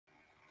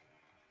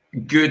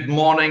Good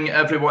morning,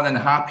 everyone, and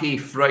happy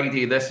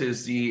Friday. This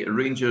is the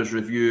Rangers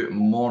Review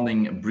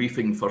morning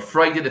briefing for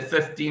Friday, the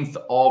 15th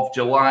of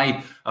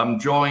July. I'm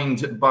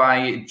joined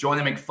by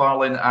Jonny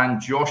McFarlane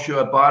and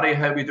Joshua Barrie.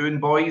 How are we doing,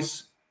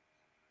 boys?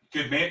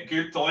 Good, mate.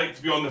 Good. Delighted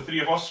to be on the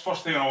three of us.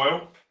 First time in a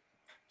while.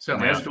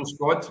 Certainly is, full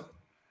squad.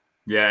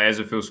 Yeah, it is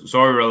a full squad.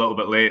 Sorry we're a little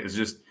bit late.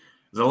 There's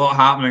a lot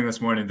happening this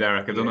morning,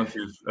 Derek. I don't know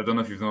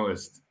if you've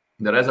noticed.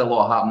 There is a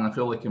lot happening. I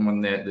feel like I'm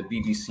on the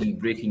BBC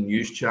breaking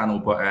news channel,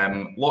 but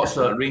lots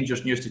of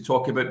Rangers news to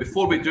talk about.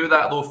 Before we do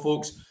that, though,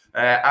 folks,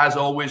 as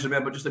always,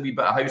 remember just a wee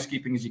bit of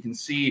housekeeping. As you can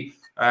see,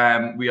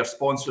 we are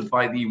sponsored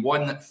by the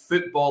One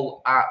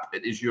Football app.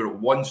 It is your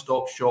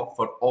one-stop shop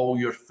for all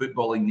your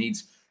footballing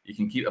needs. You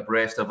can keep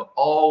abreast of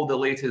all the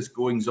latest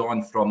goings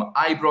on from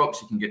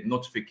Ibrox. You can get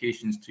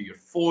notifications to your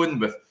phone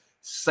with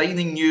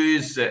signing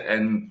news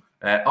and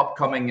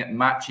upcoming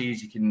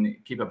matches. You can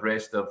keep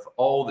abreast of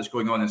all that's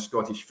going on in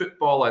Scottish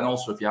football, and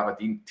also if you have a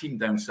team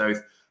down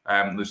south,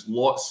 there's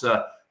lots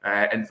of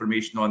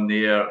information on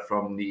there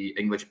from the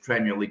English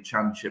Premier League,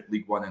 Championship,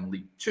 League One and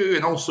League Two,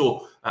 and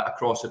also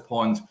across the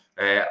pond,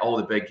 all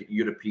the big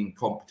European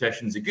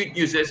competitions. The good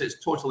news is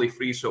it's totally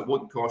free, so it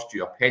won't cost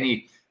you a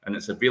penny, and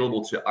it's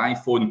available to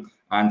iPhone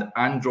and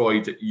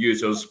Android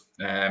users.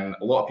 A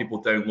lot of people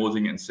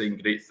downloading it and saying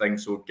great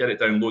things, so get it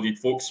downloaded,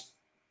 folks.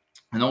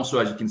 And also,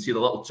 as you can see, the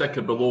little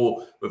ticker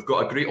below, we've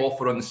got a great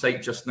offer on the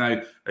site just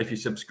now. If you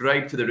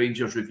subscribe to the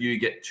Rangers Review, you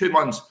get 2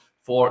 months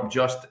for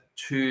just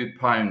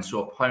 £2,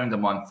 so £1 a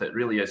month. It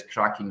really is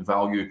cracking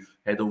value.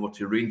 Head over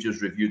to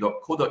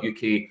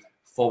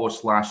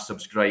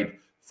rangersreview.co.uk/subscribe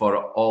for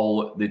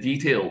all the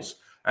details.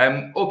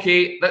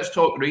 Okay, let's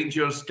talk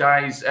Rangers,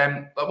 guys.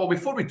 Well,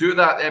 before we do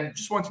that,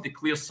 just wanted to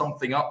clear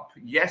something up.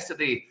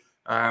 Yesterday,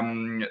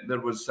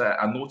 there was,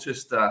 I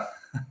noticed a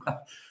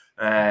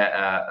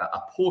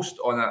post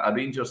on a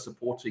Rangers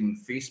supporting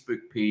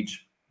Facebook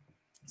page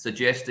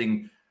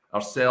suggesting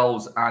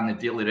ourselves and the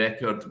Daily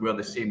Record were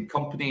the same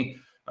company.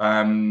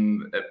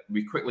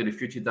 We quickly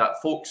refuted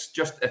that. Folks,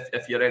 just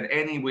if you're in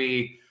any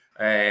way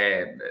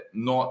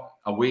not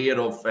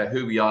aware of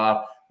who we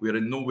are, we're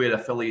in nowhere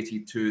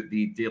affiliated to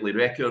the Daily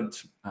Record.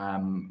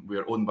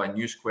 We're owned by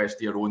NewsQuest.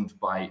 They're owned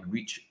by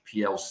Reach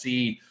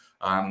PLC.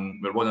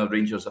 We're one of the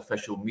Rangers'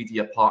 official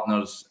media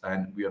partners,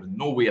 and we are in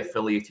no way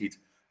affiliated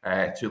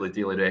to the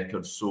Daily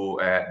Record. So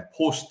the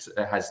post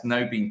has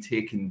now been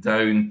taken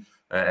down.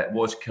 It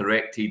was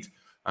corrected,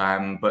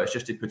 but it's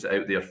just to put it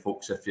out there,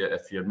 folks. If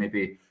you're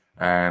maybe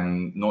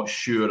not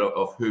sure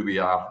of who we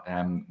are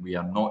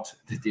not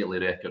the Daily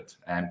Record.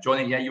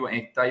 Jonny, yeah, you want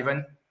to dive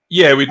in?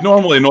 Yeah, we'd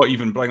normally not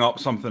even bring up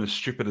something as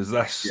stupid as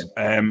this,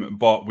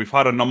 but we've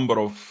had a number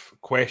of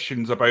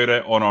questions about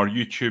it on our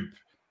YouTube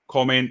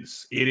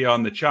comments area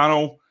on the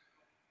channel,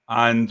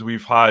 and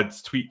we've had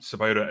tweets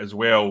about it as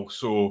well.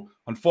 So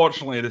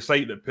unfortunately, the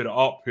site that put it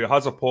up, who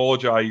has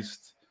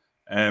apologised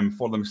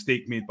for the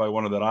mistake made by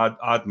one of their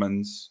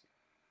admins,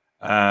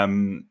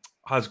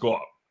 has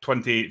got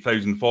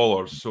 28,000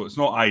 followers. So it's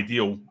not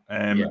ideal,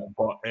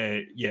 but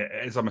yeah,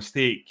 it is a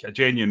mistake, a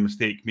genuine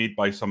mistake made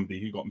by somebody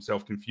who got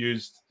himself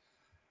confused.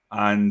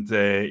 And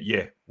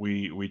yeah,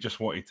 we just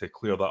wanted to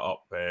clear that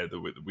up.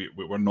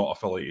 We're not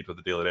affiliated with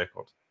the Daily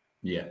Record.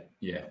 Yeah,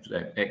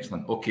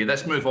 excellent. Okay,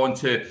 let's move on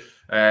to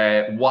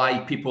why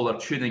people are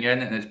tuning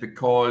in, and it's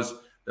because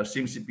there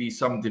seems to be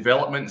some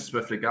developments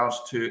with regards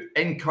to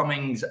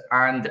incomings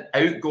and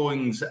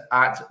outgoings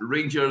at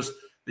Rangers.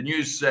 The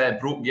news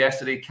broke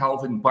yesterday.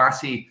 Calvin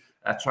Bassey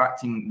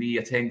attracting the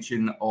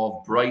attention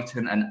of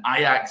Brighton and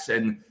Ajax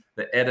in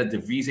the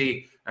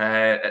Eredivisie.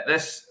 At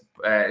this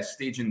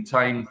stage in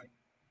time,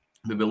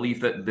 we believe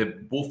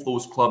that both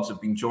those clubs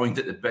have been joined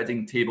at the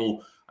bidding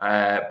table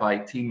by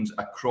teams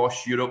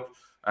across Europe.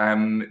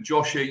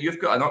 Joshua, you've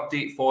got an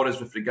update for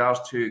us with regards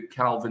to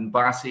Calvin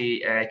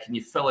Bassey. Can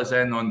you fill us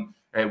in on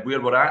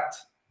where we're at?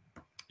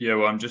 Yeah,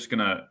 well, I'm just going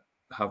to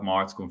have my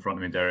article in front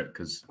of me, Derek,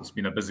 because it's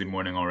been a busy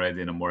morning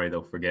already and I'm worried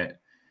I'll forget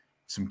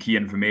some key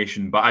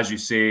information. But as you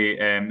say,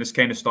 this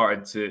kind of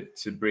started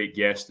to break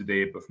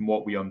yesterday, but from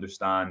what we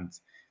understand,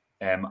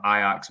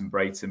 Ajax and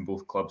Brighton,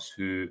 both clubs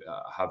who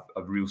have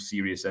a real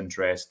serious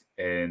interest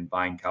in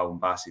buying Calvin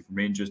Bassey from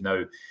Rangers.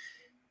 Now,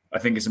 I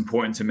think it's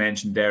important to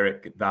mention,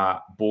 Derek,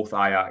 that both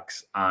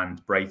Ajax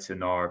and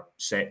Brighton are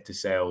set to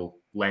sell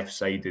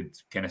left-sided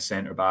kind of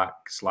centre-back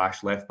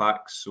 /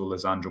 left-backs. So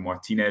Lisandro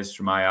Martinez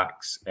from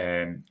Ajax,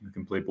 who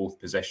can play both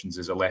positions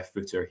as a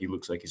left-footer. He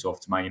looks like he's off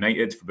to Man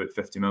United for about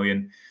 50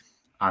 million.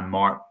 And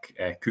Mark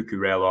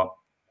Cucurella,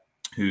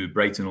 who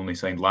Brighton only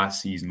signed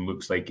last season,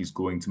 looks like he's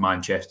going to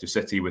Manchester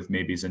City, with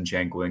maybe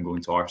Zinchenko then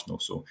going to Arsenal.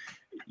 So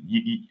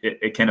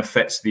it kind of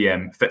fits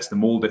the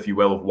mould, if you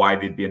will, of why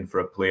they'd be in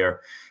for a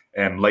player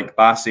like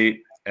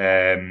Bassey.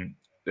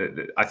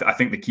 I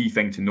think the key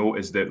thing to note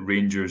is that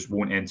Rangers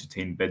won't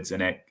entertain bids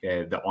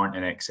that aren't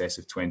in excess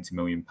of £20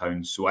 million.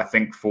 So I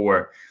think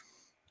for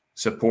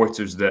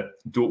supporters that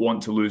don't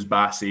want to lose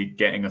Bassey,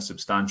 getting a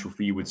substantial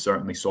fee would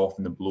certainly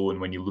soften the blow.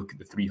 And when you look at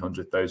the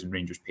 300,000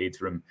 Rangers paid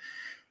for him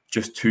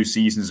just 2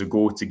 seasons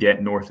ago, to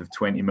get north of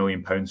 £20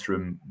 million from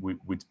him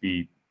would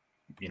be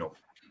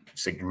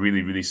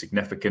really, really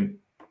significant.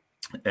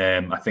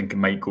 I think it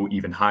might go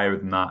even higher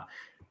than that.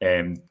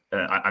 And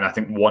I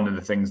think one of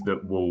the things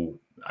that will,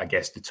 I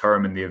guess,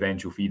 determine the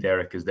eventual fee,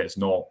 Derek, is that it's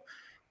not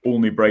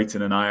only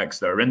Brighton and Ajax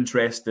that are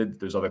interested.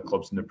 There's other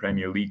clubs in the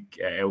Premier League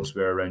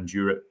elsewhere around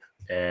Europe.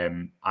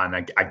 And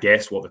I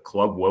guess what the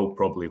club will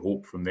probably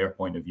hope from their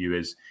point of view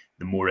is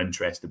the more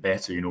interest, the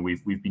better.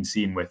 We've been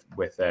seeing with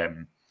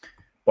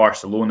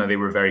Barcelona, they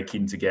were very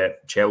keen to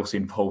get Chelsea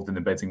involved in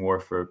the bidding war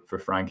for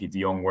Frankie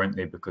de Jong, weren't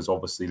they? Because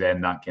obviously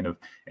then that kind of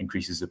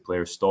increases the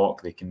player's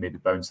stock. They can maybe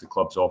bounce the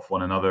clubs off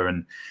one another.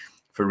 And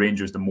for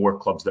Rangers, the more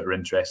clubs that are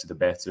interested, the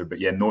better. But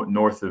yeah,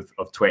 north of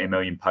 £20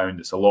 million,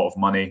 it's a lot of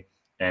money.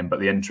 But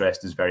the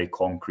interest is very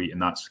concrete,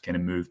 and that's kind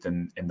of moved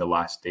in the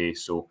last day.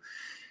 So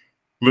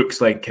looks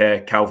like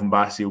Calvin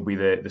Bassey will be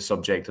the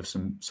subject of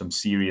a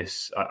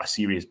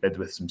serious bid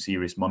with some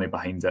serious money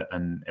behind it,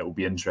 and it will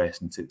be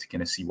interesting to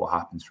kind of see what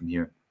happens from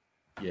here.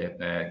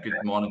 Yeah,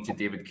 good morning to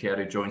David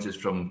Kerry, joins us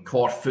from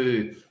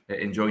Corfu,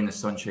 enjoying the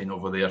sunshine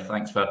over there.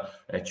 Thanks for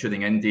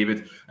tuning in,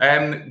 David.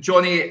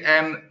 Jonny,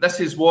 this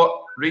is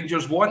what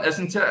Rangers want,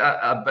 isn't it?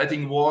 A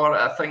bidding war.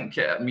 I think.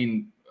 I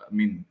mean,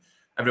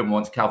 everyone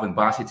wants Calvin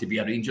Bassey to be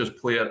a Rangers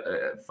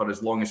player for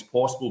as long as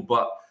possible,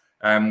 but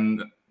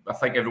I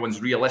think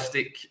everyone's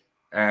realistic.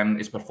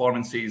 His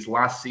performances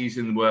last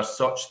season were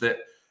such that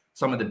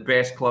some of the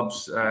best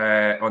clubs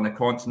on the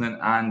continent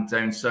and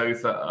down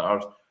south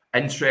are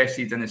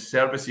interested in his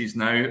services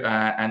now,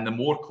 and the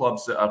more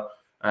clubs that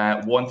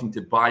are wanting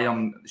to buy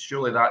him,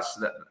 surely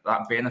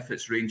that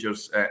benefits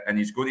Rangers, and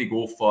he's going to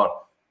go for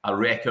a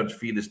record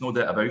fee. There's no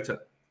doubt about it.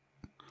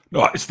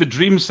 No, it's the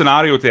dream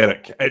scenario,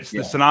 Derek. It's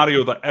the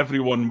scenario that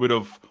everyone would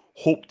have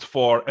hoped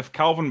for. If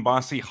Calvin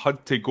Bassey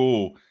had to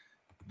go,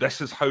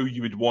 this is how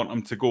you would want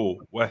him to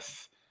go,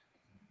 with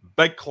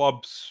big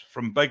clubs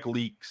from big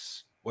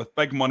leagues with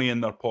big money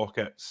in their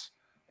pockets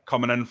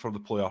coming in for the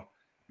player,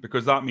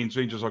 because that means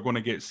Rangers are going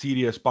to get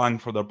serious bang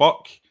for their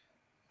buck.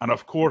 And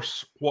of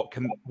course, what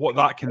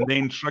that can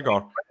then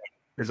trigger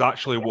is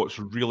actually what's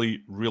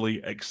really,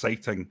 really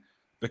exciting.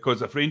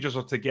 Because if Rangers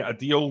are to get a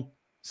deal,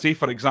 say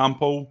for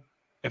example,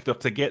 if they're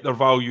to get their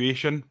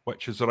valuation,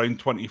 which is around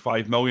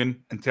 25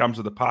 million in terms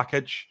of the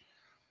package,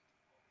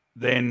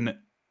 then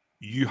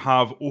you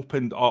have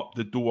opened up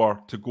the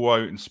door to go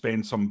out and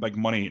spend some big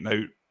money.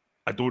 Now,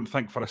 I don't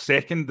think for a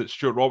second that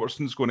Stuart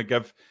Robertson's going to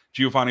give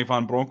Giovanni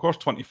Van Bronckhorst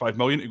 25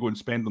 million to go and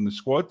spend on the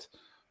squad,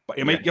 but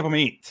he might give him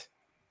 8.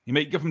 He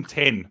might give him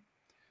 10.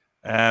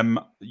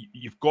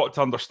 You've got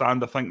to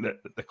understand, I think, that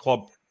the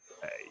club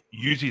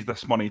uses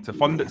this money to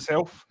fund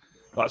itself.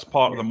 That's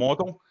part of the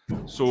model.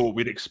 So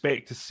we'd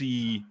expect to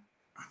see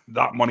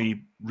that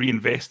money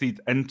reinvested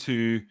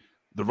into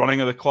the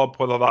running of the club,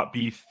 whether that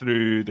be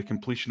through the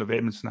completion of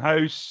Edmondson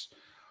House,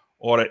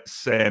 or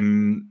it's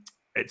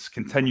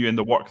continuing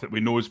the work that we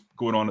know is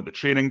going on at the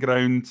training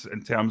ground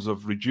in terms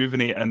of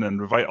rejuvenating and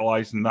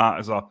revitalising that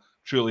as a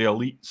truly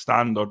elite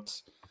standard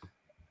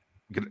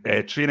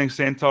training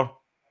centre,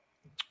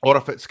 or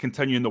if it's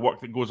continuing the work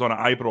that goes on at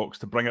Ibrox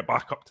to bring it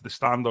back up to the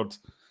standard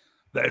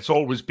that it's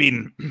always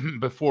been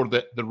before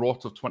the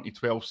rot of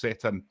 2012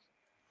 set in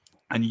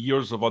and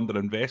years of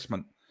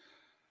underinvestment.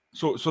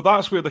 So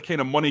that's where the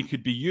kind of money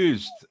could be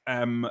used.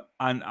 And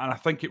I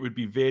think it would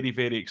be very,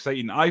 very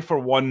exciting. I, for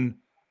one,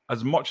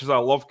 as much as I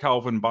love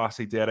Calvin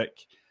Bassey,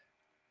 Derek,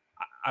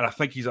 and I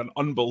think he's an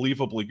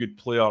unbelievably good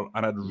player,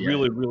 and I'd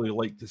really, really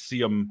like to see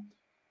him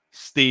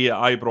stay at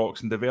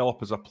Ibrox and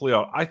develop as a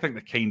player. I think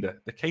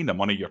the kind of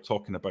money you're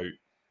talking about,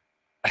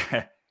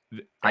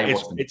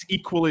 it's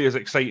equally as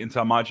exciting to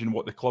imagine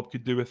what the club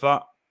could do with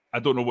that. I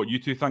don't know what you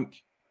two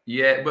think.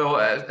 Yeah, well,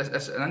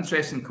 it's an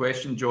interesting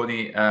question,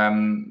 Jonny.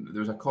 There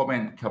was a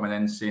comment coming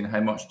in saying,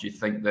 how much do you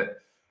think that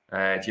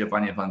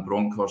Giovanni Van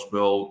Bronckhorst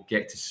will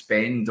get to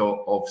spend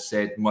of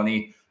said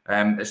money?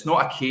 It's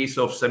not a case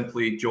of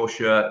simply,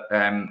 Joshua,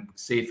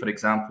 say, for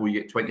example,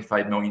 you get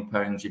 £25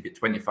 million, you get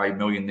 25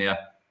 million there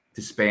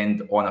to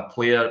spend on a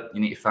player. You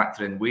need to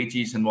factor in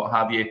wages and what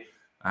have you.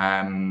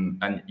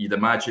 And you'd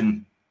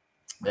imagine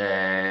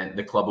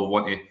the club will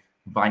want to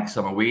bank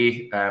some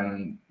away.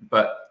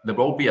 But there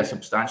will be a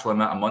substantial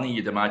amount of money,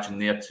 you'd imagine,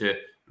 there to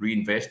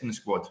reinvest in the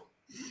squad.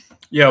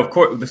 Yeah, of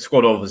course, the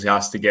squad obviously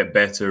has to get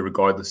better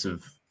regardless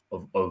of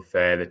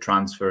the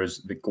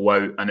transfers that go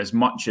out. And as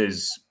much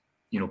as,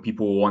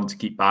 people want to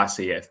keep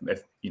Bassey,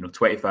 if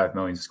 25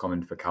 million is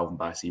coming for Calvin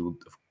Bassey, would,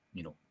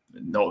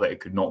 not that it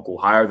could not go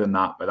higher than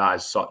that, but that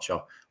is such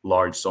a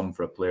large sum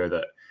for a player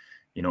that,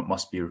 it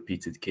must be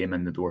repeated, came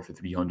in the door for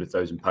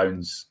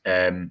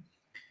 £300,000.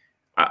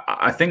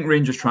 I think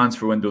Rangers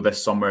transfer window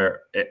this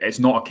summer, it's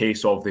not a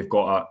case of they've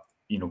got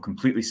a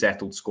completely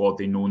settled squad.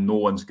 They know no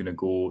one's going to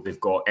go. They've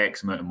got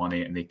X amount of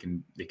money and they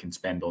can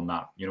spend on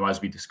that.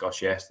 As we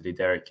discussed yesterday,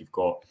 Derek, you've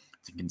got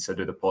to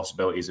consider the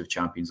possibilities of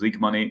Champions League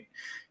money.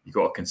 You've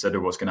got to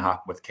consider what's going to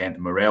happen with Kent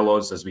and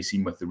Morelos. As we've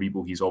seen with the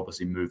Rebo, he's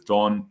obviously moved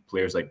on.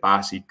 Players like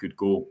Bassey could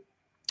go.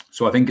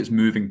 So I think it's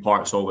moving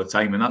parts all the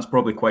time, and that's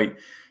probably quite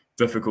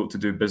difficult to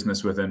do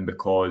business within,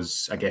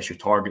 because I guess your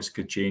targets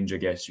could change. I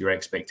guess your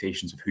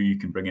expectations of who you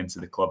can bring into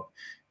the club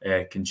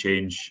can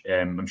change.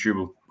 I'm sure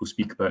we'll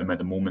speak about him at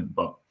the moment,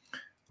 but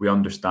we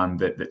understand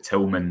that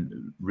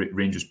Tillman,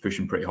 Rangers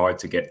pushing pretty hard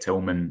to get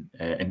Tillman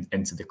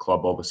into the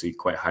club. Obviously,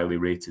 quite a highly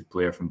rated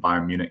player from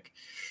Bayern Munich.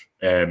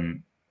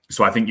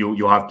 So I think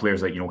you'll have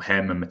players like,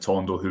 him and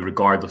Matondo, who,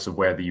 regardless of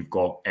whether you've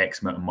got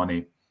X amount of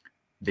money,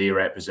 they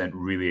represent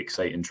really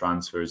exciting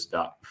transfers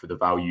that, for the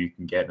value you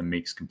can get them,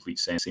 makes complete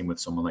sense. Same with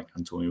someone like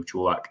Antonio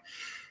Čolak.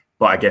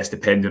 But I guess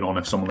depending on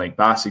if someone like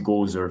Bassey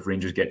goes, or if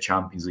Rangers get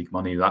Champions League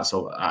money, that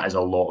is a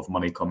lot of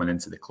money coming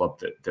into the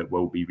club that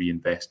will be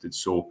reinvested.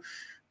 So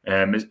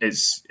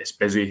it's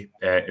busy,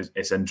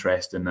 it's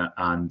interesting,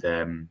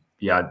 and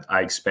yeah,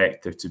 I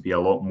expect there to be a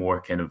lot more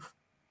kind of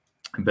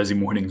busy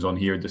mornings on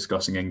here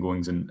discussing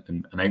ingoings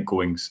and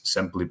outgoings,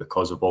 simply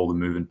because of all the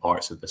moving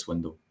parts of this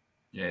window.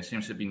 Yeah, it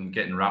seems to have been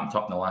getting ramped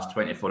up in the last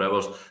 24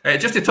 hours.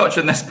 Just to touch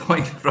on this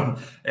point from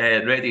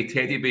Ready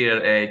Teddy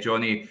Bear,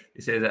 Johnny,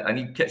 he says, I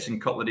need kitchen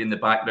cutlery in the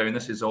background.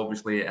 This is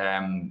obviously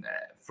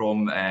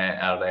from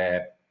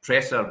our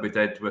presser we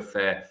did with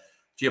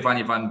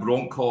Giovanni van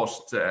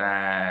Bronckhorst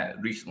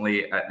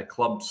recently at the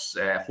club's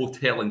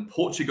hotel in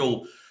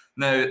Portugal.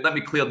 Now, let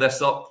me clear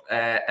this up.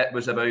 It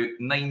was about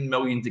 9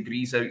 million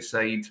degrees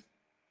outside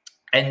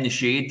in the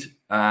shade.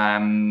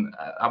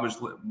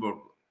 We're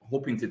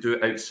hoping to do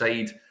it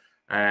outside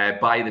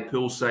by the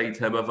poolside.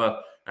 However,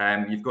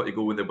 you've got to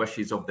go with the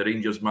wishes of the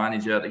Rangers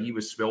manager. He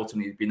was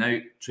sweltering. He'd been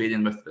out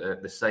training with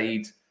the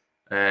side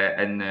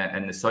in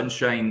the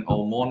sunshine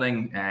all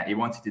morning. He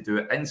wanted to do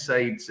it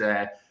inside.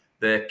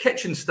 The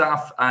kitchen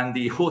staff and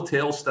the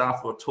hotel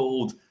staff were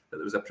told that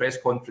there was a press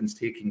conference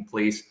taking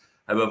place.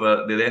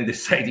 However, they then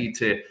decided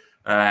to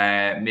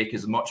make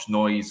as much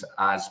noise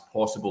as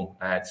possible,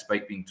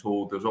 despite being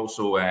told. There was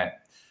also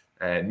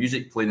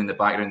music playing in the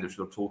background, which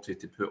we were told to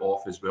put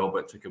off as well,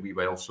 but it took a wee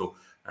while. So,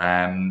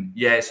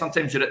 yeah,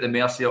 sometimes you're at the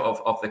mercy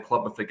of the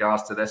club with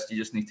regards to this. You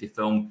just need to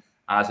film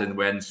as and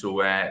when.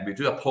 So we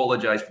do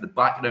apologise for the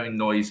background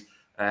noise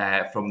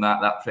from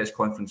that press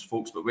conference,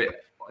 folks. But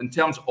in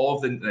terms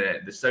of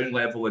the sound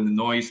level and the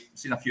noise, I've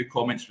seen a few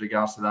comments with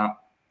regards to that.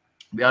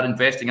 We are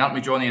investing, aren't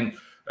we, Johnny, in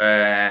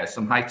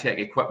some high-tech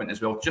equipment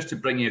as well, just to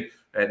bring you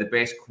the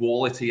best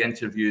quality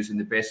interviews and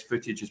the best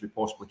footage as we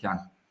possibly can.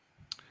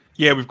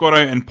 Yeah, we've gone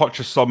out and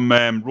purchased some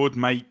Rode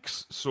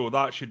mics, so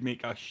that should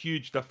make a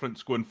huge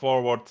difference going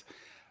forward.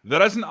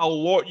 There isn't a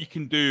lot you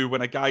can do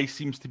when a guy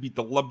seems to be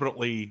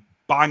deliberately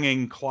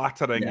banging,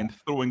 clattering, and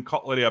throwing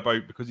cutlery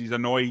about because he's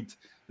annoyed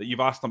that you've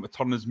asked him to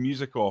turn his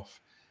music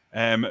off.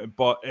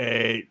 But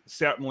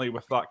certainly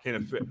with that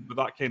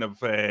kind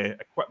of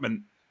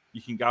equipment,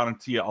 you can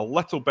guarantee a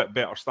little bit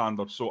better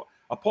standard. So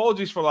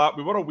apologies for that.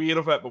 We were aware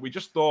of it, but we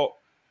just thought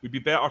we'd be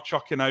better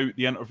chucking out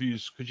the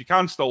interviews, because you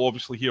can still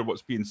obviously hear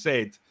what's being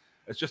said.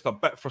 It's just a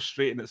bit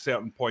frustrating at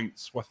certain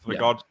points with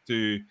regards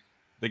to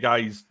the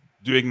guys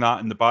doing that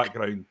in the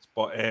background.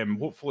 But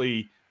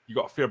hopefully you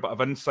got a fair bit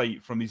of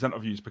insight from these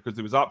interviews, because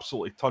there was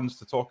absolutely tons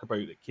to talk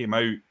about that came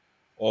out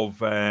of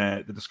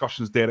the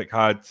discussions Derek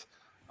had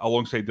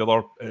alongside the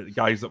other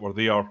guys that were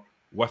there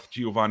with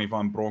Giovanni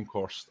van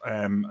Bronckhorst.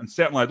 And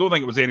certainly I don't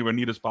think it was anywhere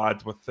near as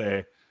bad with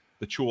the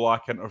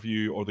Čolak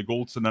interview or the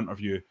Goldson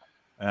interview.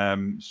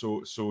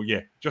 So yeah,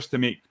 just to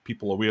make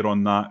people aware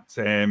on that.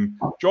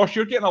 Josh,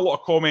 you're getting a lot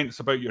of comments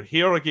about your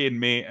hair again,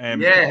 mate.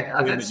 Yeah,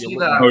 I did see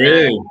that. Oh,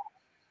 really?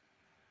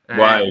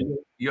 Why?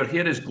 Your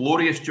hair is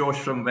glorious, Josh,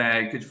 from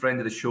a good friend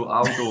of the show,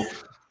 Aldo.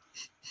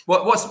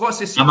 What's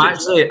the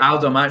secret?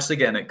 I'm actually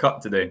getting it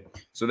cut today.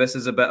 So this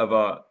is a bit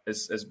of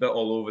it's a bit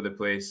all over the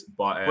place.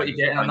 But what are you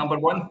getting, a number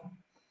one?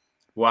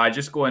 Well, I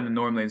just go in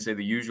normally and say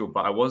the usual,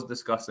 but I was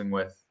discussing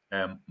with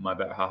my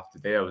better half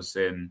today. I was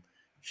saying,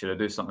 should I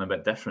do something a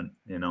bit different?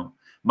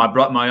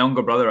 My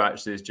younger brother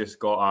actually has just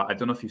got. I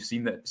don't know if you've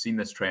seen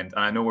this trend,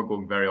 and I know we're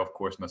going very off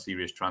course in a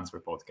serious transfer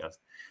podcast,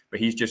 but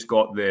he's just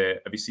got the.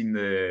 Have you seen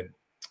the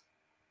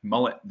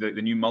mullet? The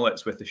new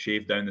mullets with the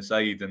shave down the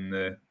side and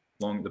the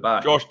long at the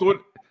back. Josh,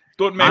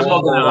 don't mess.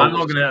 I'm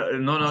not gonna.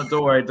 No,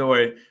 don't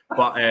worry.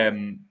 But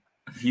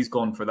he's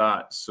gone for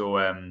that. So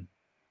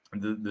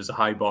there's a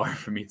high bar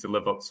for me to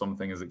live up to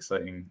something as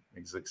exciting.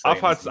 I've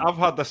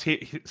had this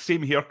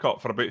same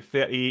haircut for about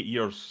 38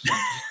 years.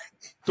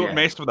 Don't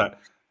mess with it.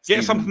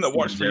 Get something that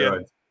works for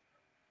you.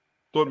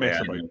 Don't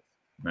mess about it.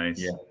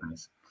 Nice.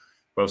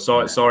 Well,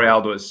 sorry,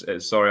 Aldo.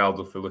 Sorry,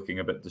 Aldo, for looking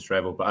a bit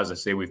disheveled. But as I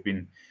say, we've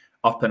been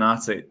up and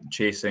at it,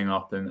 chasing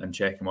up and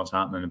checking what's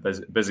happening.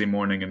 A busy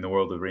morning in the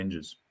world of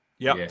Rangers.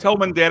 Yeah.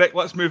 Tillman, Derek,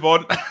 let's move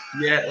on.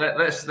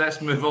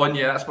 Let's move on.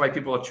 Yeah, that's why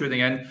people are tuning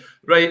in.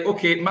 Right,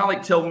 okay.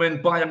 Malik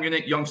Tillman, Bayern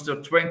Munich youngster,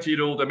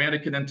 20-year-old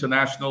American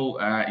international.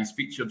 He's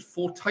featured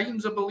 4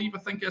 times, I believe. I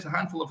think it's a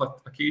handful of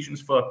occasions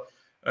for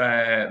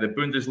the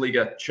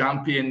Bundesliga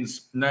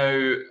champions.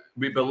 Now,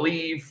 we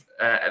believe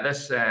at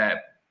this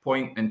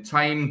point in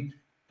time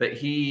that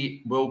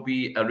he will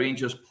be a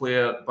Rangers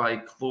player by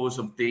close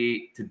of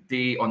day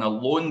today on a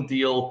loan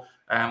deal.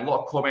 A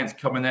lot of comments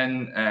coming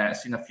in. I've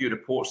seen a few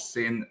reports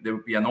saying there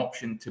would be an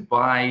option to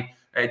buy.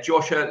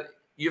 Josh,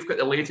 you've got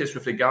the latest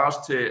with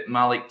regards to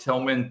Malik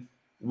Tillman.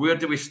 Where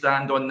do we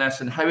stand on this,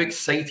 and how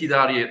excited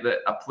are you that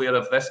a player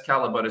of this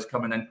calibre is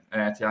coming in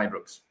to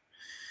Ibrox?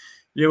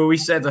 Yeah, well, we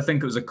said, I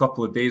think it was a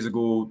couple of days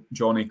ago,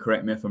 Jonny,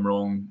 correct me if I'm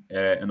wrong,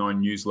 in our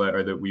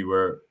newsletter that we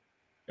were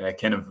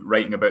kind of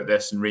writing about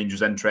this and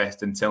Rangers'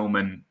 interest in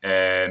Tillman.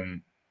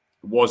 It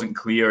wasn't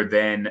clear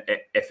then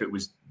if it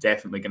was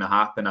definitely going to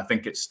happen. I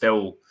think it's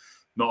still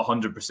not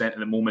 100% at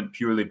the moment,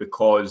 purely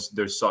because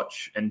there's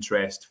such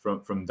interest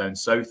from down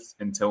south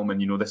in Tillman.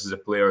 You know, this is a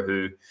player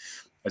who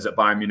is at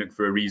Bayern Munich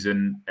for a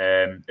reason,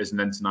 is an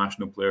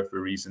international player for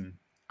a reason,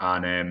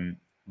 and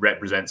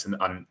represents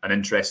an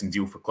interesting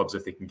deal for clubs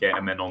if they can get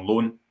him in on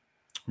loan.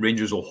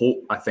 Rangers will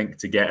hope, I think,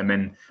 to get him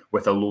in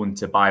with a loan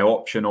to buy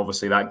option.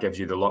 Obviously, that gives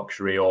you the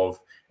luxury of,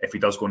 if he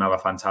does go and have a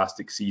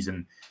fantastic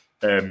season,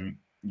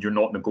 you're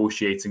not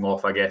negotiating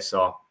off, I guess,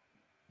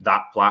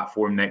 that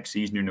platform next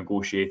season. You're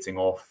negotiating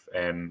off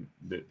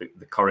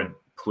the current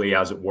play,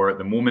 as it were, at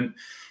the moment.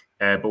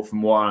 But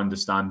from what I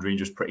understand,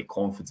 Rangers pretty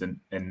confident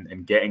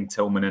in getting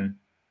Tillman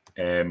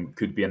in.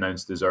 Could be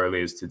announced as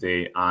early as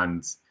today.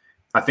 And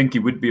I think it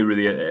would be a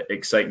really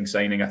exciting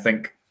signing. I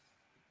think,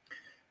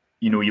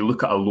 you know, you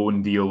look at a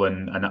loan deal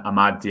and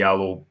Amad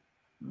Diallo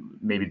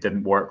maybe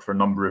didn't work for a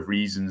number of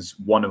reasons,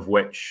 one of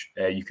which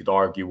you could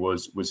argue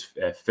was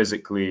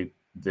physically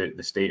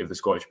the state of the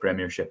Scottish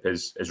Premiership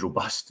is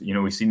robust. You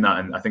know, we've seen that,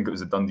 and I think it was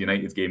the Dundee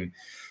United game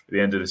at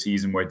the end of the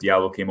season where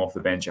Diallo came off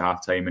the bench at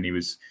half-time and he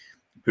was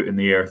put in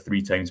the air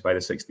 3 times by the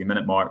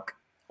 60-minute mark,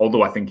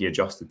 although I think he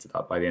adjusted to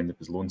that by the end of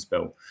his loan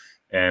spell.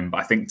 But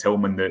I think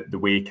Tillman, the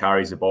way he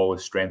carries the ball,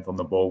 his strength on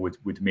the ball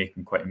would make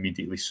him quite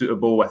immediately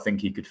suitable. I think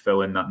he could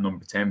fill in that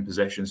number 10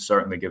 position,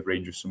 certainly give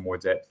Rangers some more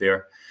depth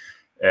there.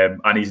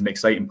 And he's an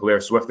exciting player.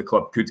 So if the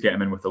club could get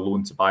him in with a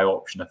loan to buy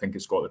option, I think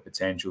it's got the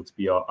potential to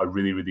be a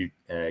really, really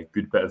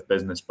good bit of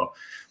business. But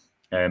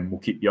we'll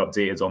keep you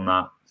updated on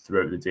that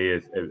throughout the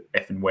day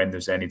if and when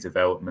there's any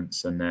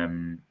developments,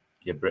 and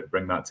yeah,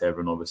 bring that to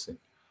everyone, obviously.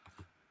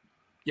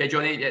 Yeah,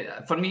 Jonny,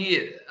 for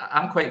me,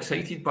 I'm quite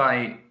excited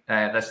by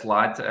this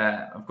lad.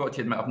 I've got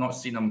to admit, I've not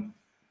seen him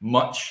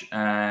much.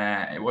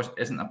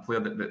 Isn't a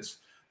player that's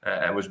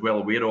I was well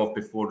aware of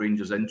before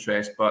Rangers'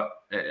 interest, but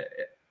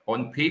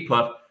on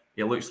paper,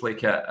 he looks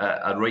like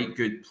a right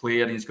good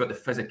player, and he's got the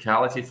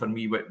physicality for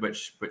me,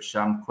 which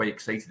I'm quite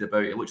excited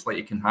about. It looks like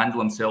he can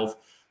handle himself.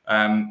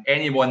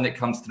 Anyone that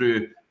comes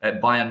through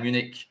at Bayern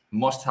Munich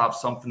must have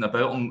something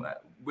about him.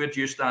 Where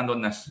do you stand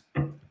on this?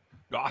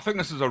 I think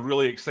this is a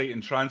really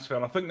exciting transfer.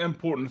 And I think the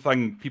important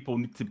thing people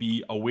need to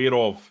be aware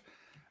of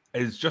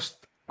is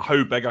just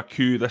how big a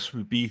coup this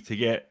would be to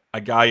get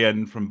a guy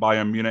in from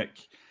Bayern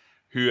Munich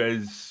who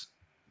is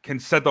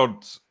considered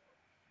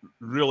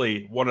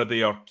really one of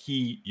their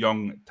key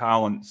young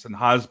talents and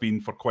has been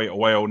for quite a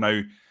while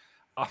now.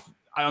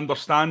 I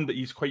understand that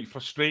he's quite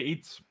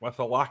frustrated with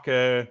the lack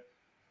of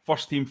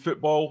first-team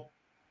football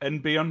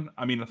in Bayern.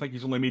 I mean, I think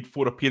he's only made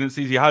 4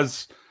 appearances. He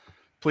has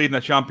played in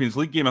a Champions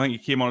League game. I think he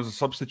came on as a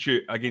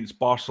substitute against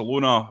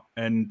Barcelona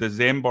in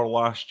December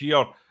last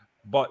year,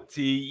 but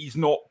he's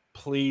not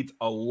played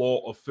a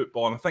lot of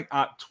football. And I think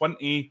at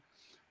 20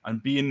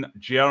 and being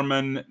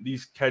German,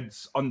 these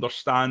kids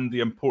understand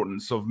the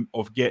importance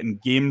of getting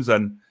games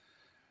in.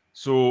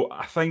 So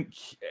I think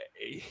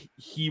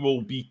he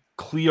will be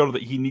clear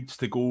that he needs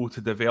to go to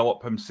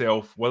develop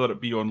himself, whether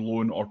it be on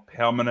loan or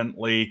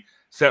permanently.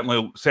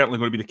 Certainly going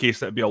to be the case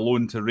that it'd be a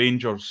loan to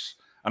Rangers.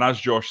 And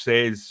as Josh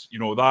says, you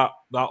know, that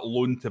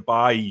loan to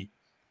buy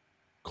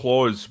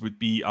clause would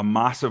be a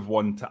massive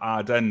one to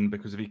add in,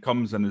 because if he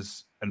comes in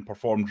and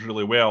performs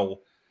really well,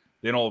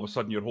 then all of a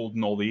sudden you're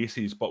holding all the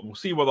aces. But we'll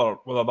see whether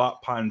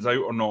that pans out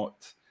or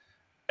not,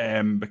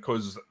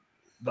 because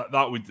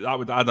that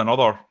would add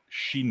another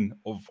sheen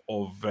of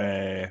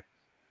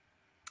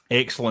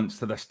excellence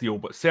to this deal.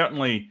 But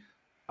certainly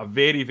a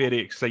very, very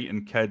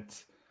exciting kid,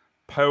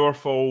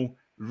 powerful.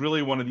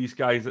 Really one of these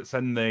guys that's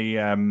in the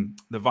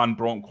Van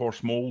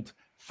Bronckhorst mould,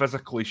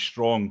 physically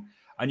strong.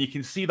 And you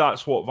can see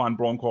that's what Van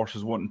Bronckhorst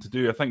is wanting to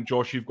do. I think,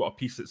 Josh, you've got a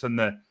piece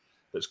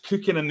that's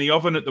cooking in the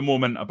oven at the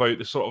moment about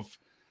the sort of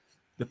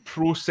the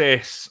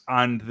process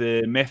and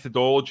the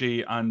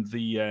methodology and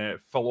the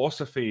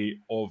philosophy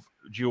of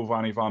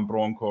Giovanni Van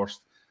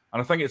Bronckhorst.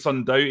 And I think it's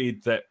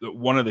undoubted that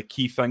one of the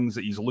key things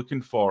that he's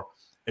looking for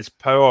is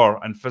power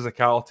and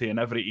physicality in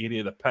every area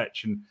of the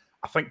pitch. And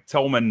I think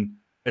Tillman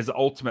is the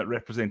ultimate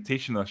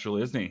representation of this,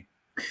 really, isn't he?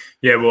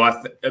 Yeah,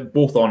 well,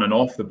 both on and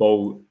off the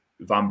ball,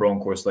 Van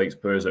Bronckhorst likes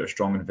players that are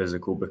strong and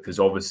physical, because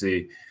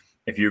obviously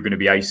if you're going to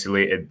be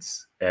isolated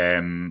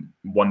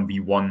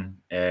 1v1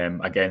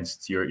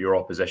 against your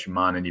opposition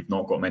man and you've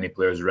not got many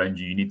players around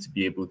you, you need to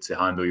be able to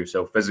handle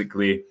yourself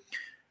physically.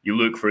 You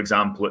look, for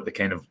example, at the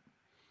kind of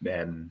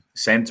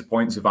centre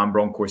points of Van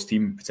Bronckhorst's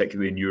team,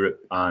 particularly in Europe,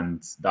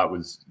 and that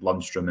was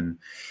Lundstram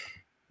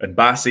and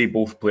Bassey,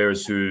 both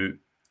players who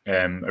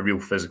are real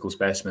physical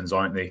specimens,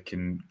 aren't they?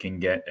 Can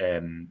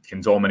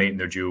dominate in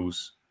their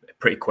duels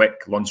pretty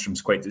quick.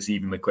 Lundstrom's quite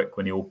deceivingly quick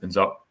when he opens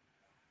up.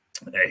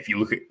 if you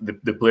look at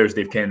the players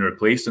they've kind of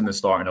replaced in the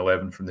starting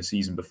 11 from the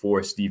season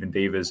before, Stephen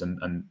Davis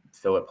and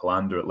Philip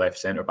Hollander at left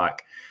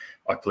centre-back,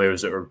 are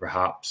players that are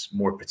perhaps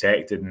more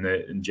protected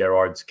in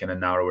Gerrard's kind of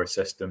narrower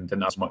system,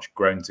 didn't have as much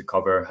ground to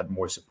cover, had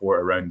more support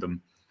around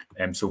them.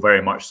 So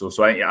very much so.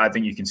 So I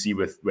think you can see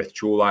with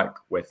Čolak,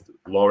 with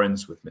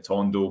Lawrence, with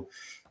Matondo,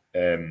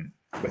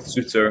 with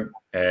Suter,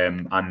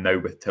 and now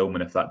with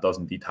Tillman, if that does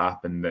indeed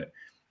happen, that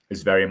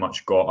has very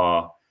much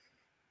got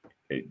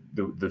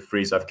the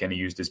phrase I've kind of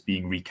used as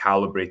being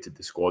recalibrated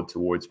the squad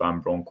towards Van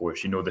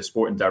Bronckhorst. The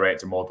sporting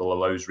director model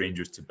allows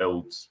Rangers to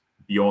build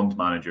beyond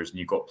managers, and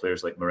you've got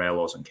players like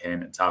Morelos and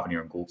Kent and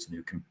Tavernier and Goldson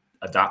who can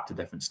adapt to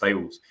different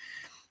styles.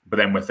 But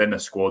then within the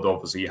squad,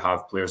 obviously, you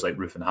have players like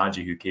Rufin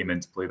Hadji who came in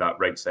to play that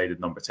right-sided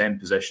number 10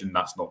 position.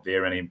 That's not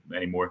there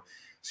anymore.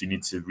 So you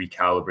need to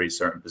recalibrate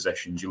certain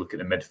positions. You look at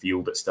the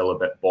midfield, it's still a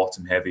bit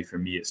bottom-heavy for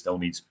me. It still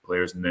needs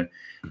players in the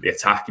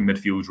attacking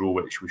midfield role,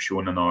 which was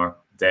shown in our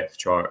depth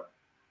chart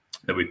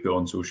that we put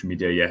on social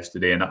media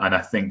yesterday. And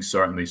I think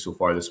certainly so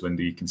far this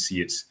window, you can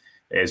see it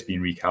has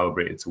been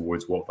recalibrated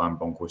towards what Van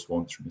Bronckhorst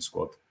wants from the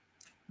squad.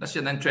 This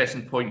is an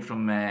interesting point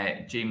from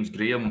James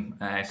Graham.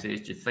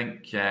 Says, do you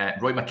think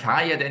Roy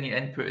Mackay had any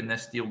input in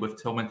this deal with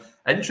Tillman?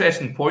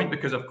 Interesting point,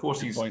 because of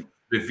course he's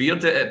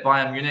revered it at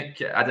Bayern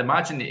Munich. I'd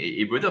imagine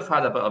he would have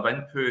had a bit of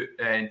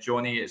input,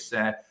 Jonny.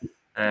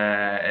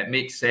 It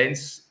makes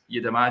sense,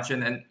 you'd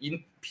imagine. And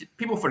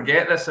people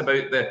forget this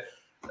about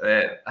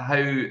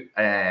how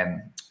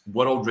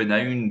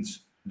world-renowned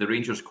the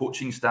Rangers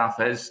coaching staff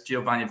is.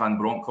 Giovanni Van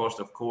Bronckhorst,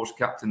 of course,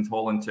 captained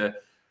Holland to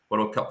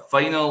World Cup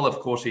final. Of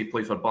course, he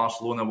played for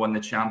Barcelona, won the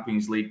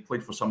Champions League,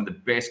 played for some of the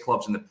best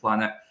clubs on the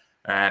planet.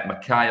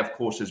 Mackay, of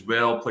course, as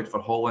well, played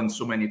for Holland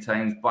so many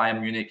times.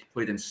 Bayern Munich,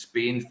 played in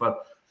Spain for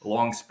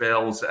long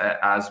spells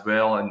as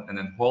well, and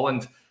in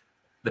Holland.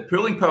 The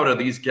pulling power of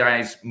these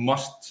guys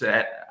must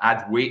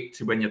add weight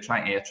to when you're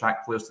trying to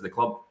attract players to the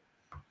club.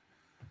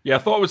 Yeah, I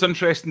thought it was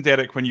interesting,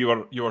 Derek, when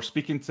you were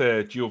speaking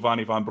to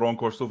Giovanni Van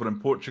Bronckhorst over in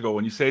Portugal,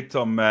 and you said to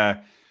him,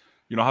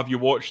 have you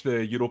watched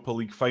the Europa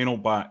League final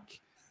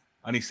back?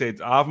 And he said,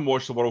 I haven't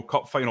watched the World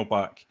Cup final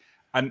back.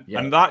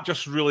 And that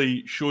just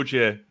really showed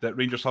you that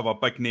Rangers have a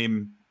big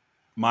name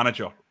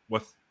manager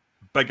with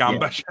big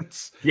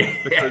ambitions.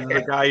 Because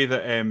the guy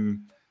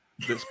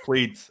that's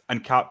played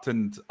and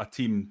captained a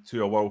team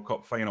to a World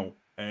Cup final,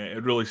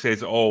 it really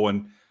says it all.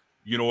 And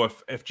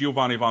if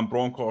Giovanni Van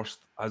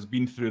Bronckhorst has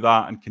been through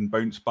that and can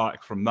bounce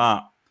back from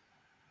that,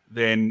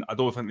 then I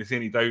don't think there's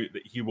any doubt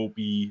that he will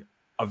be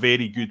a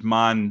very good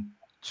man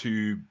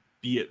to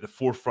be at the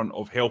forefront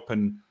of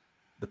helping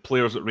the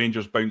players at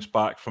Rangers bounce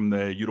back from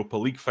the Europa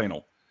League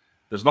final.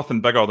 There's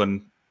nothing bigger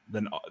than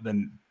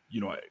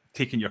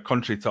taking your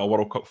country to a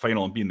World Cup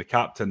final and being the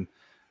captain.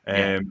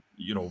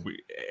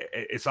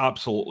 It's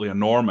absolutely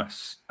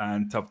enormous,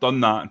 and to have done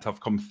that and to have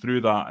come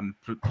through that, and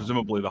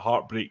presumably the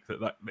heartbreak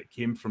that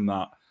came from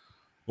that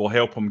will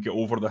help him get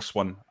over this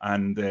one,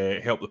 and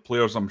help the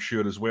players, I'm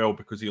sure, as well,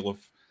 because he'll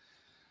have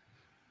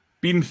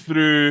been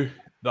through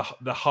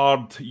the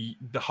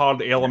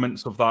hard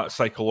elements of that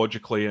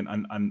psychologically,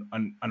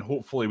 and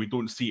hopefully we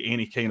don't see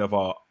any kind of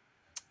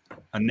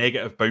a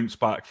negative bounce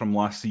back from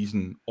last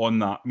season on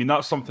that. I mean,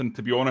 that's something,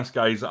 to be honest,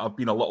 guys, that I've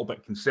been a little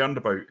bit concerned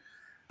about.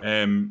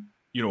 I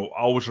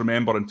always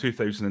remember in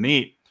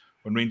 2008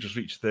 when Rangers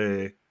reached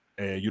the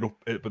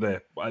UEFA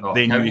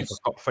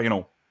Cup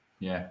final.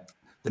 Yeah,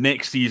 the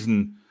next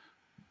season,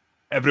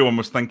 everyone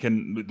was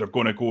thinking they're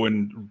going to go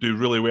and do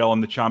really well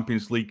in the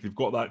Champions League. They've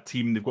got that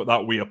team, they've got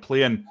that way of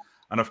playing,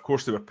 and of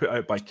course they were put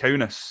out by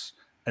Kaunas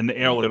in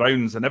the early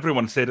rounds. And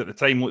everyone said at the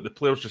time, look, the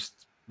players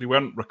they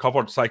weren't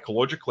recovered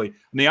psychologically,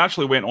 and they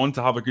actually went on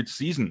to have a good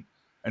season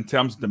in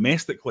terms of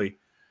domestically.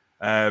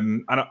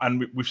 And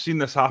we've seen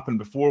this happen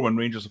before when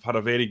Rangers have had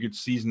a very good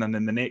season, and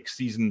then the next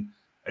season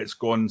it's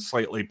gone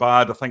slightly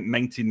bad. I think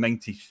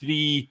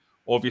 1993,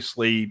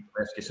 obviously,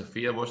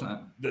 Sofia, wasn't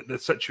it? The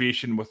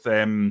situation with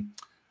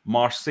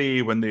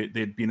Marseille, when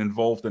they'd been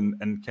involved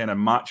in kind of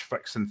match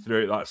fixing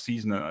throughout that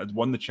season and had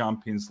won the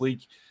Champions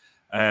League,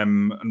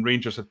 and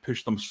Rangers had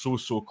pushed them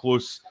so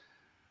close.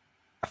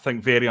 I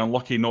think very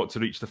unlucky not to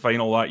reach the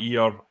final that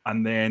year.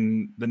 And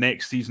then the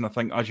next season, I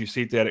think, as you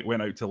say, Derek,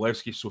 went out to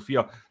Levski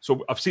Sofia.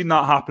 So I've seen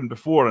that happen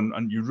before,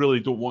 and you really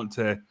don't want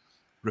to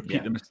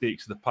repeat the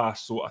mistakes of the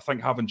past. So I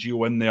think having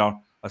Gio in there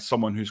as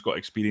someone who's got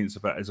experience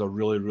of it is a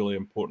really, really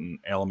important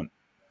element.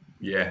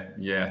 Yeah,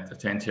 I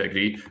tend to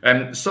agree.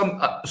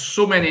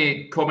 So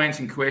many comments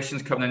and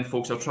questions coming in,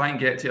 folks. I'll try and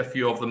get to a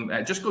few of them.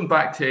 Just going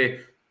back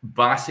to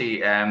Bassey,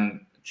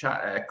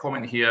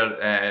 comment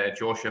here,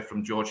 Joshua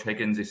from George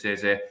Higgins. He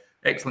says,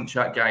 excellent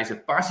chat, guys.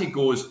 If Bassey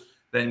goes,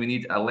 then we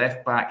need a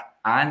left back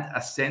and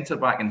a centre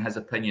back, in his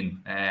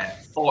opinion.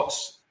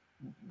 Thoughts?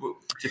 Do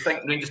you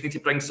think Rangers need to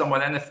bring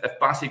someone in if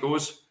Bassey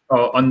goes?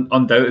 Oh,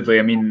 undoubtedly.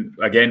 I mean,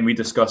 again, we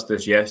discussed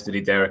this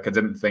yesterday, Derek. I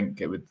didn't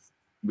think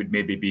we'd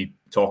maybe be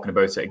talking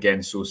about it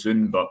again so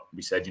soon, but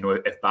we said,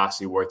 if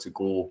Bassey were to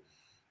go,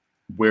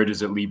 where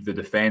does it leave the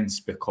defence?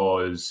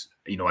 Because,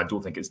 I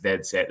don't think it's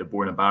dead set that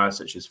Borna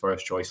Barisic is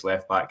first choice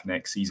left back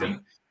next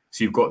season.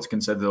 So you've got to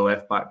consider the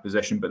left-back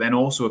position. But then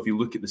also, if you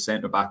look at the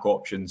centre-back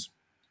options,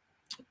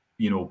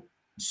 you know,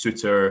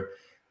 Suter,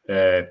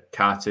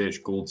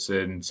 Katic,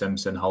 Goldson,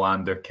 Simpson,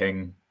 Hollander,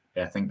 King.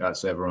 I think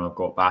that's everyone I've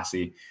got.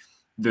 Bassey.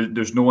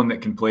 There's no one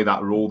that can play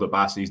that role that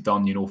Bassey's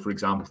done. You know, for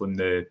example, in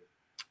the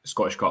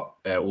Scottish Cup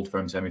Old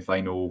Firm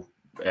semi-final,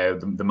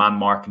 the man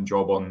marking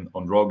job on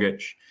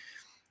Rogic,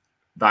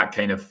 that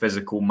kind of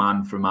physical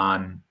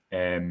man-for-man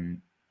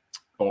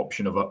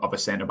option of a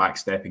centre-back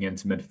stepping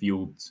into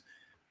midfield.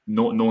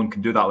 No one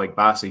can do that like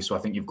Bassey. So I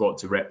think you've got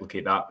to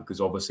replicate that,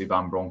 because obviously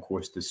Van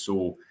Bronckhorst is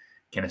so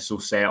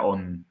set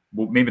on,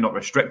 well, maybe not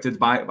restricted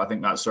by it, but I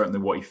think that's certainly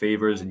what he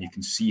favours. And you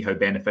can see how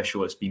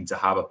beneficial it's been to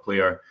have a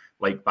player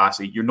like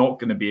Bassey. You're not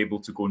going to be able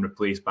to go and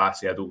replace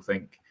Bassey, I don't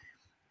think,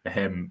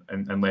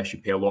 unless you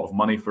pay a lot of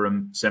money for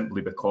him,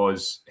 simply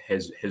because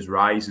his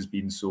rise has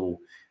been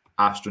so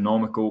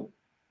astronomical.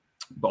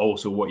 But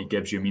also what he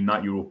gives you, I mean,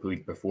 that Europa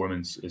League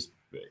performance is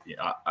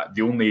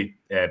the only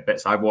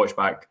bits I've watched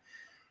back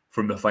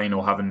from the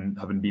final,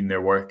 having been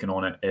there working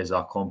on it, is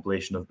a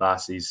compilation of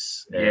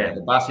Bassey's.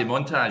 The Bassey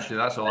montage.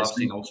 That's all I've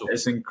seen. Also,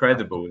 it's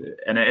incredible,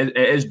 and it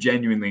is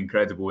genuinely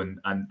incredible,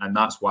 and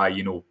that's why,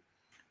 you know,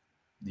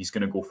 he's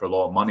going to go for a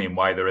lot of money, and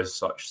why there is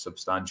such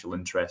substantial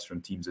interest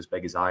from teams as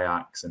big as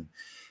Ajax and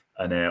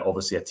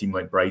obviously a team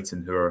like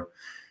Brighton, who are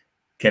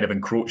kind of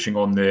encroaching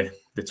on the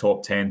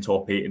top 10,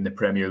 top 8 in the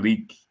Premier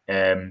League.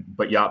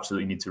 But you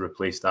absolutely need to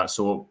replace that.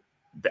 So.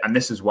 And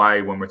this is why,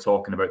 when we're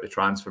talking about the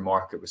transfer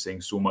market, we're saying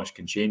so much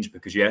can change,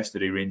 because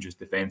yesterday Rangers'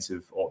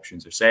 defensive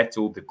options are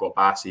settled. They've got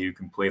Bassey, who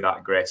can play that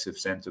aggressive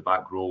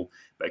centre-back role,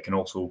 but it can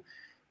also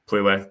play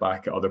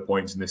left-back at other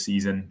points in the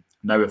season.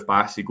 Now, if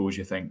Bassey goes,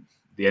 you think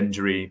the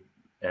injury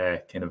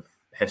kind of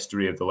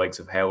history of the likes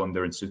of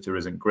Helander and Suter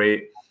isn't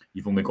great.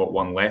 You've only got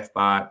one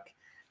left-back.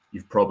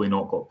 You've probably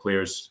not got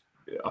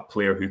a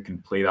player who can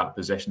play that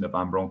position that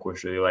Van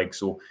Bronckhorst really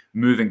likes. So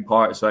moving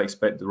parts, I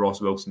expect that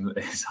Ross Wilson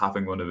is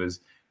having one of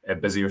his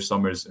busier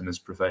summers in his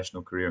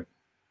professional career.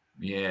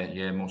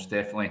 Yeah, most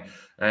definitely.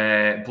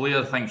 Blair,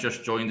 I think,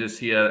 just joined us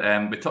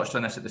here. We touched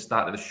on this at the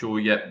start of the show.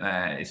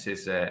 He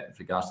says, with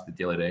regards to the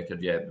Daily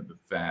Record,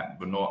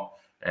 we're not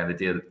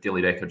the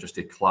Daily Record, just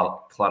to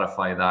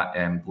clarify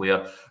that,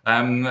 Blair.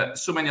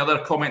 So many other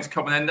comments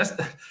coming in.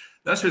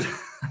 This was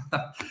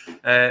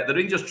the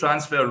Rangers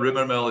transfer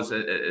rumour mill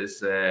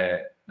is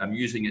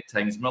amusing at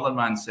times.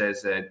 Millerman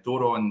says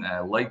Doron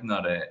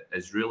Leidner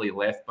is really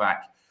left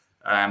back.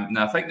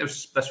 Now, I think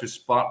this was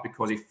sparked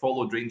because he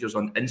followed Rangers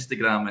on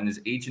Instagram, and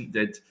his agent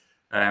did,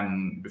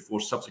 before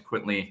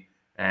subsequently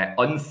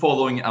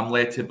unfollowing, I'm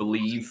led to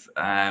believe.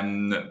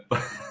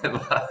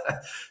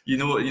 You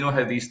know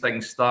how these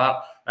things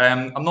start.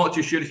 I'm not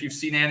too sure if you've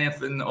seen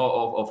anything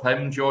of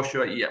him,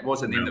 Joshua. Yeah, it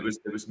was a name that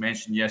was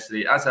mentioned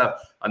yesterday, as a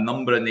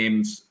number of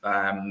names.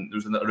 There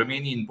was a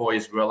Romanian boy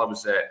as well. I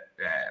was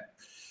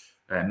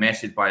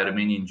messaged by a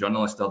Romanian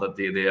journalist the other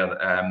day there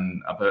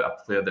about a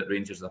player that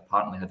Rangers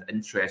apparently had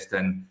interest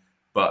in,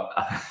 but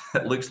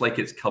it looks like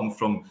it's come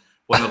from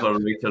one of our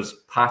writers,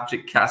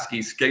 Patrick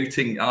Caskey's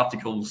scouting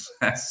articles.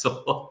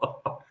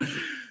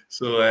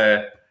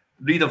 So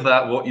read of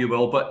that what you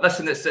will. But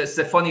listen, it's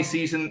a funny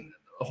season.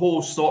 A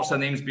whole sorts of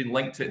names being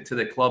linked to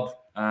the club,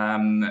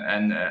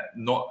 and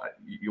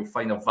you'll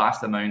find a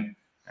vast amount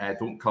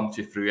don't come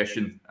to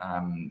fruition,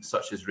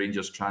 such as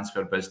Rangers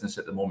transfer business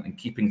at the moment, and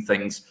keeping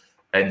things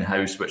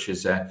in-house, which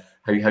is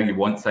how you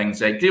want things.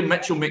 Graham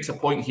Mitchell makes a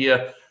point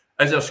here.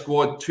 Is our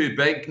squad too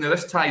big? Now,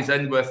 this ties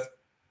in with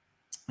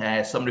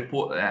some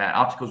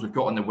articles we've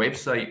got on the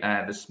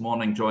website this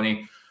morning,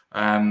 Jonny.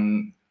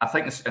 I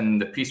think it's in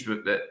the piece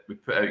that we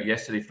put out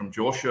yesterday from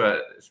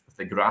Joshua, with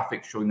the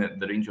graphic showing that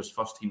the Rangers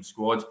first-team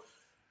squad.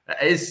 It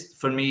is,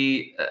 for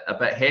me, a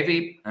bit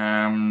heavy.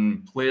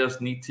 Players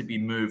need to be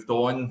moved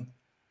on.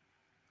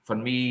 For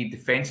me,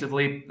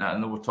 defensively, I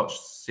know we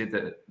said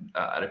that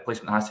a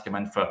replacement has to come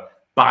in for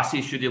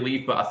Bassey should he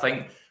leave, but I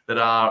think there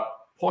are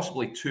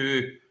possibly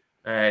two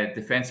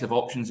defensive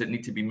options that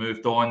need to be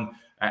moved on.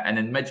 And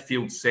in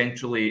midfield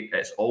centrally,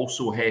 it's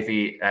also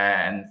heavy.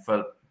 And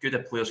for good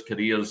of players'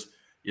 careers,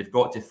 you've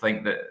got to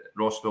think that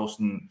Ross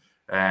Wilson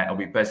will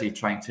be busy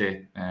trying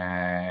to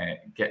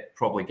get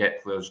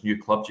players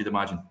new clubs, you'd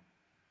imagine.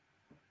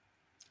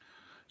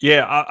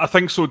 Yeah, I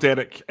think so,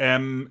 Derek.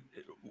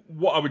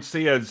 What I would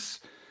say is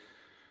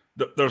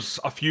that there's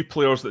a few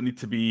players that need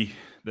to be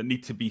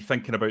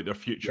thinking about their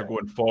future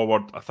going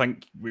forward. I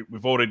think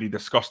we've already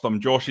discussed them.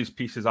 Josh's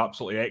piece is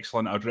absolutely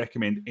excellent. I'd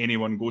recommend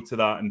anyone go to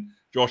that. And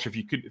Josh, if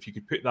you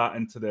could put that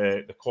into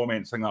the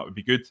comments, I think that would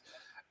be good.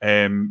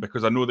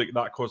 Because I know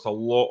that caused a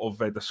lot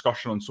of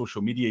discussion on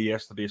social media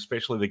yesterday,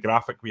 especially the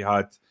graphic we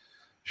had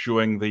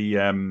showing the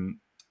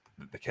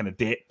kind of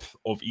depth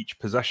of each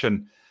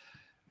position.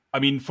 I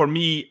mean, for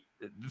me,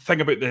 the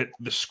thing about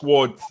the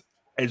squad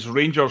is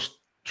Rangers'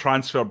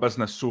 transfer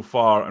business so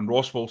far, and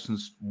Ross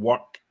Wilson's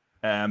work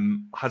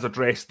has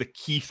addressed the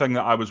key thing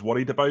that I was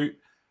worried about.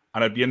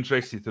 And I'd be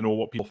interested to know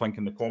what people think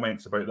in the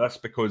comments about this,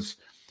 because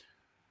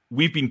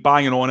we've been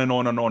banging on and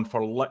on and on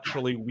for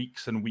literally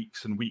weeks and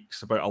weeks and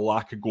weeks about a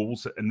lack of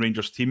goals in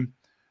Rangers' team.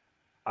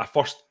 I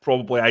first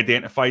probably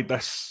identified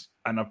this,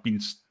 and I've been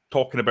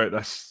talking about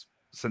this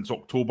since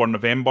October,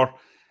 November.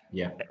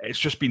 Yeah. It's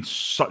just been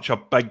such a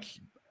big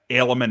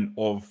element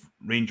of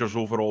Rangers'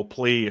 overall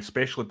play,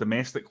 especially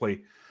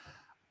domestically.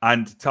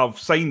 And to have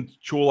signed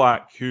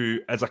Čolak, who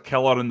is a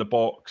killer in the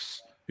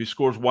box, who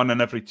scores 1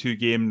 in every 2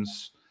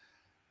 games,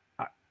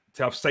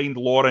 to have signed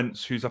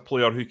Lawrence, who's a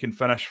player who can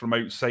finish from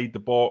outside the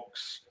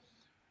box,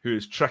 who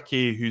is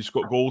tricky, who's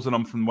got goals in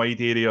him from wide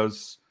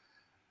areas,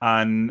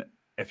 and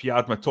if you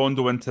add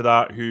Matondo into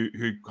that, who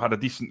had a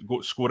decent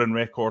scoring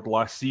record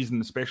last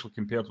season, especially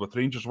compared with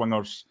Rangers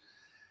wingers,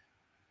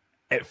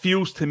 it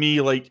feels to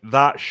me like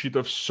that should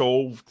have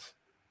solved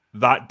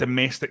that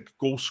domestic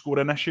goal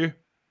scoring issue.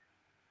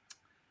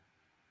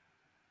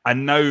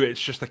 And now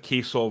it's just a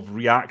case of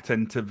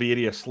reacting to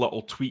various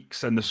little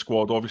tweaks in the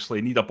squad. Obviously,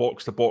 you need a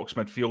box-to-box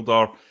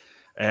midfielder.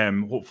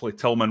 Hopefully,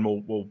 Tillman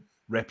will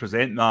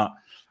represent that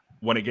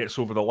when it gets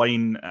over the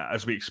line,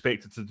 as we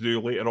expect it to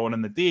do later on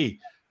in the day.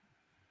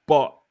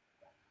 But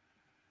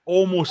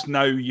almost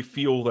now you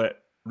feel that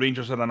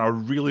Rangers are in a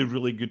really,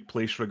 really good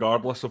place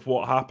regardless of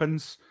what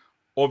happens.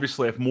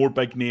 Obviously, if more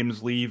big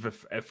names leave,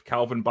 if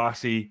Calvin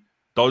Bassey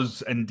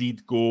does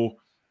indeed go,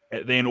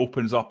 it then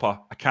opens up a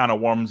can of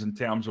worms in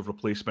terms of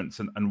replacements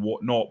and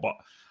whatnot. But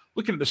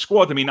looking at the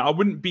squad, I mean, I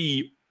wouldn't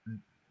be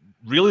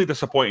really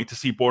disappointed to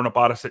see Borna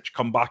Barisic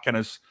come back in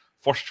as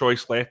first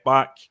choice left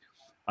back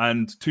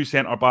and 2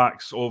 centre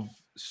backs of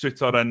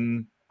Suter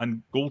and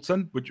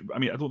Goldson. I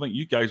mean, I don't think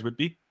you guys would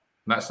be.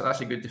 That's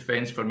a good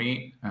defence for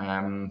me.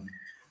 I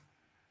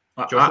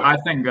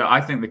think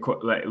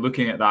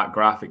looking at that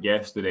graphic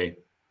yesterday,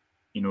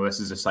 you know, this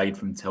is aside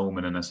from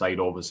Tillman and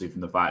aside obviously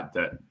from the fact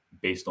that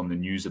based on the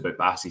news about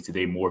Bassey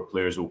today, more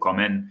players will come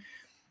in.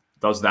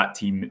 Does that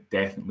team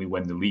definitely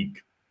win the league?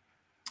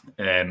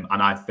 And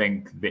I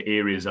think the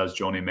areas, as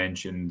Jonny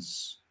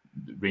mentions,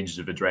 the Rangers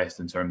have addressed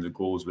in terms of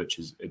goals, which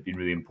has been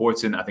really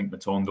important. I think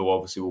Matondo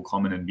obviously will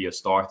come in and be a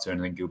starter,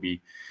 and I think he'll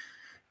be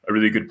a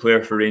really good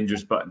player for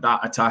Rangers. But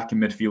that attacking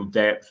midfield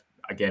depth,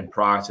 again,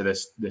 prior to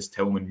this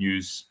Tillman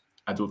news,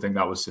 I don't think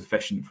that was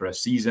sufficient for a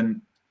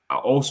season.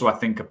 Also, I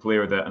think a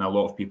player that, and a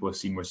lot of people have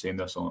seen, were saying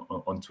this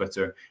on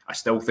Twitter, I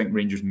still think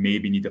Rangers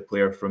maybe need a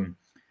player from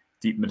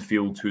deep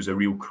midfield who's a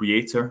real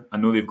creator. I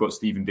know they've got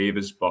Stephen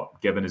Davis, but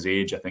given his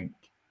age, I think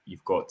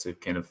you've got to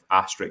kind of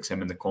asterisk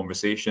him in the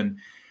conversation.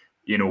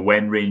 You know,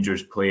 when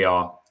Rangers play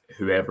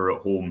whoever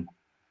at home,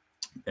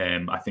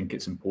 I think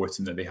it's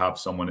important that they have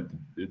someone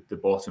at the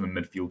bottom of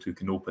midfield who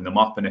can open them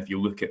up. And if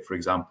you look at, for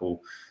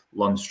example,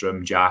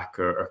 Lundstrom, Jack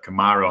or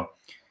Kamara,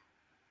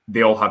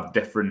 they all have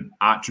different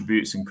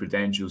attributes and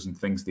credentials and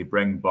things they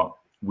bring, but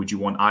would you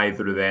want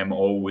either of them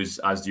always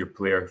as your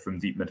player from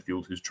deep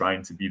midfield who's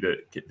trying to be the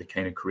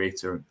kind of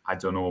creator? I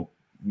don't know.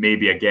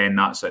 Maybe, again,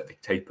 that's like the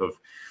type of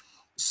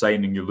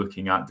signing you're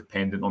looking at,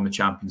 dependent on the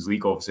Champions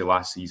League. Obviously,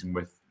 last season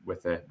with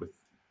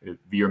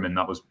Veerman,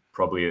 that was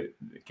probably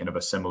kind of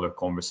a similar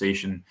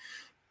conversation.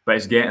 But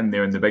it's getting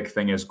there, and the big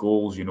thing is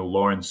goals. You know,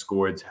 Lawrence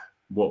scored,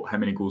 how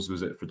many goals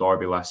was it for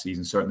Derby last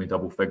season? Certainly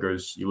double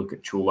figures. You look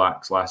at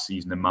Čolak's last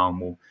season in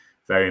Malmo,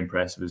 very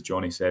impressive, as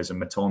Jonny says.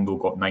 And Matondo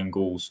got 9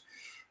 goals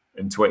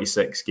in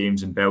 26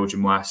 games in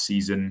Belgium last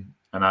season.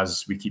 And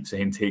as we keep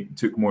saying,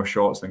 took more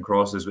shots than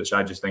crosses, which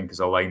I just think is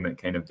a line that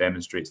kind of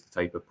demonstrates the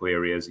type of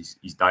player he is.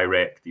 He's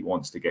direct. He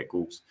wants to get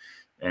goals.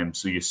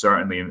 So you're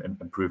certainly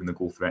improving the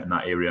goal threat in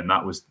that area. And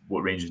that was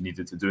what Rangers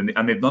needed to do.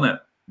 And they've done it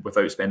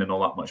without spending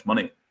all that much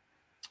money.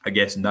 I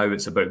guess now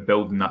it's about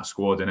building that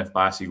squad, and if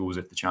Bassey goes,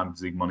 if the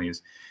Champions League money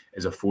is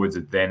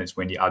afforded, then it's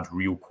when you add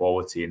real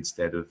quality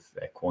instead of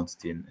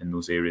quantity in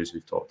those areas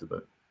we've talked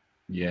about.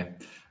 Yeah.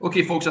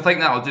 Okay, folks, I think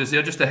that'll do.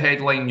 There just a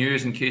headline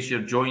news in case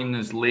you're joining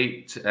us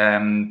late.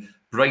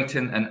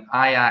 Brighton and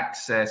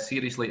Ajax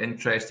seriously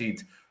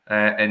interested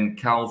in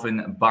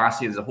Calvin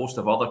Bassey. There's a host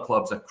of other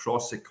clubs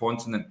across the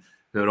continent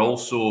who are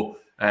also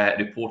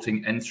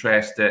reporting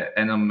interest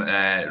in him.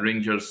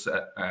 Rangers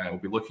will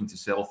be looking to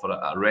sell for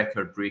a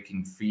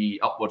record-breaking fee,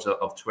 upwards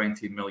of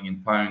 £20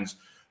 million.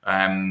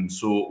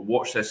 So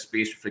watch this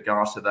space with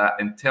regards to that.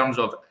 In terms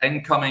of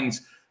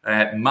incomings,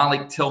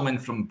 Malik Tillman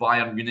from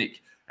Bayern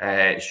Munich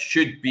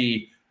should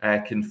be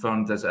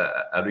confirmed as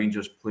a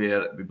Rangers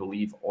player, we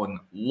believe,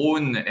 on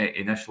loan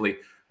initially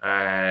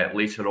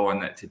later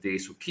on today.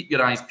 So keep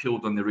your eyes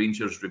peeled on the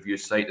Rangers review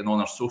site and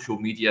on our social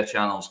media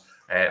channels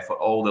for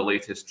all the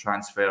latest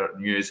transfer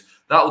news.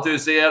 That'll do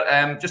us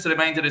there. Just a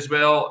reminder as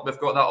well, we've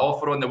got that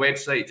offer on the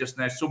website just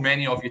now. So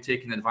many of you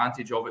taking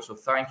advantage of it, so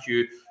thank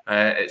you.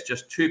 It's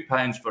just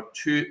 £2 for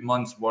 2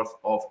 months worth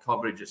of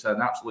coverage. It's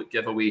an absolute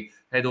giveaway.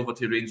 Head over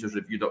to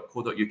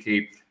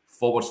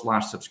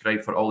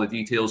rangersreview.co.uk/subscribe for all the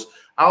details.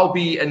 I'll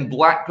be in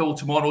Blackpool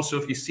tomorrow,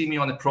 so if you see me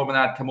on the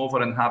promenade, come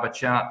over and have a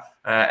chat.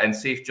 And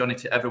safe journey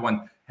to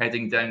everyone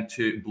heading down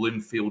to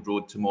Bloomfield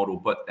Road tomorrow.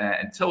 But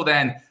until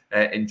then,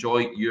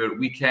 enjoy your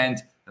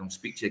weekend, and we'll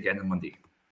speak to you again on Monday.